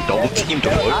 you fucking double teamed the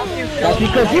what? That's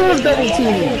because you was double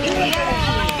teaming.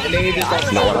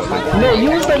 No, what happened? No, you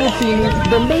was double teaming.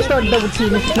 Then they started double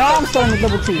teaming. Now I'm starting to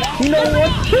double team. You know what?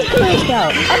 Who cares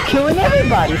now? I'm killing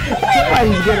everybody.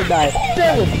 Everybody's gonna die.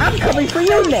 Dylan, I'm coming for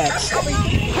you next.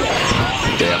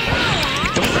 Damn.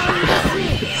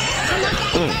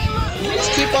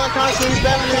 Just keep on constantly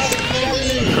spamming this.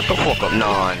 Shut the fuck up.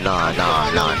 Nah. No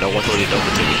one told you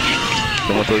double team.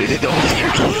 No one told you to double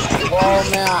team. Oh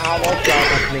man, I want y'all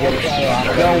to get it.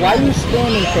 Yo, why you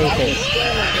spamming faces?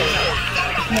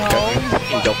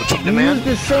 Double team the You man. used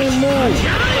the same move.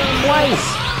 Twice.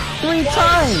 3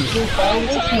 times.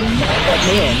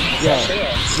 Man, yo.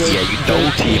 Yeah, you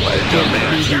double team by the dumb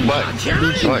man. What?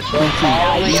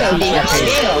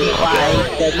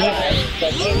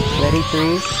 Ready,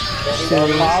 3, 2,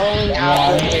 1.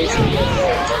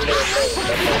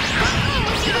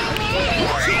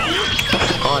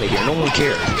 Out of here, no one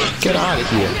cares. Get out of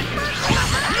here.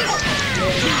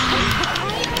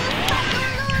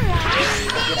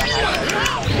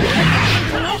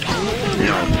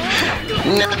 No.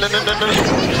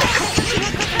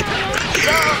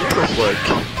 What?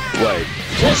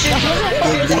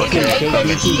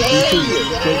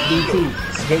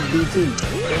 Take BT.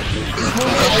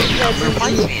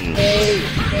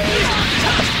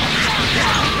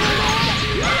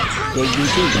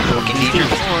 Fucking need your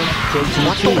form.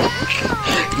 What the fuck?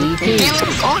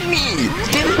 Dylan's on me!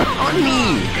 Dylan's on me!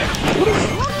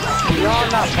 You're all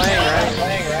not playing,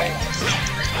 right?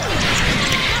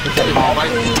 I'm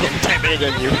 10 bigger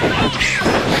than you.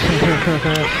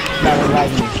 That was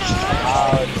like me.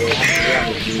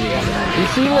 You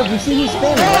see, look, you see he's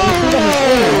spinning, right? You see that he's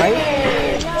spinning, right?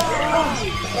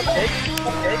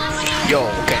 Yo,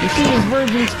 okay. You see this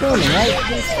virgin spinning, right?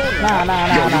 Nah. Nah,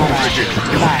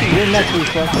 you're next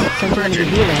reflex. Since you're gonna be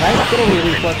healing, right? Get over your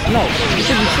reflex. No, you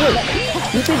should be slick.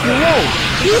 You think you're low.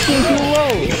 You think you're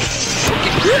low.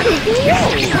 You think you're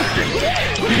low.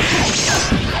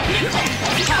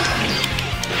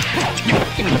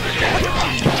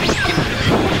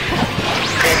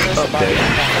 Up there. You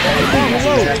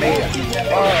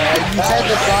said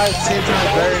the 5 10 times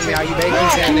better than me. Are you making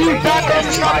sense? Can you back up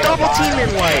and stop double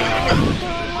teaming like?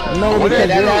 No, because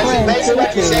your friend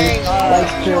basically saying,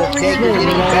 likes to spin, you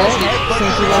know what?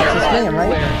 Since he likes to spin,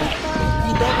 right?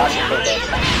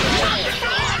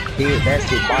 Dude,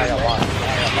 that's it by a lot.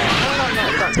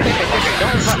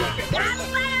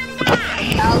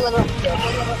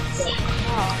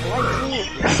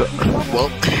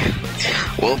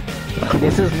 Well.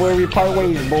 This is where we part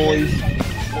ways, boys.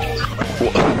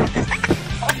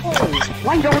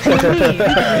 Why don't you leave?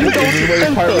 You don't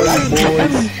think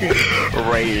boys.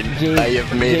 Rain. Jake, I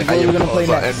have made. I have play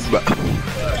caused.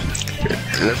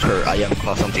 Let's hurt. I have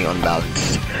caused something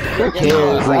unbalanced. Who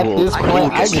cares? At this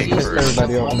point, I just pissed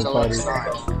everybody off in the party.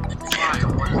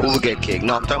 Who will get kicked?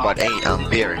 No, I'm talking about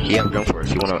Bear. He have jump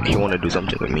first. He wanna do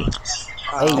something with me.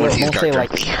 Hey yo, don't say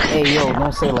like. Hey yo,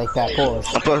 don't say like that. Pause.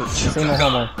 Plus, say no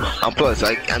homo. I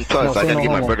gotta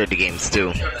get my brother the games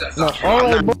too. No,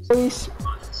 alright,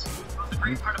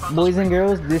 boys and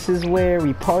girls, this is where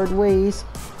we part ways.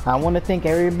 I want to thank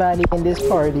everybody in this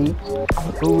party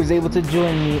who was able to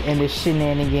join me in the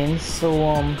shenanigans. So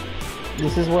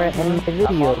this is where I end the video.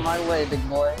 I'm on my way, big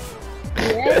boy.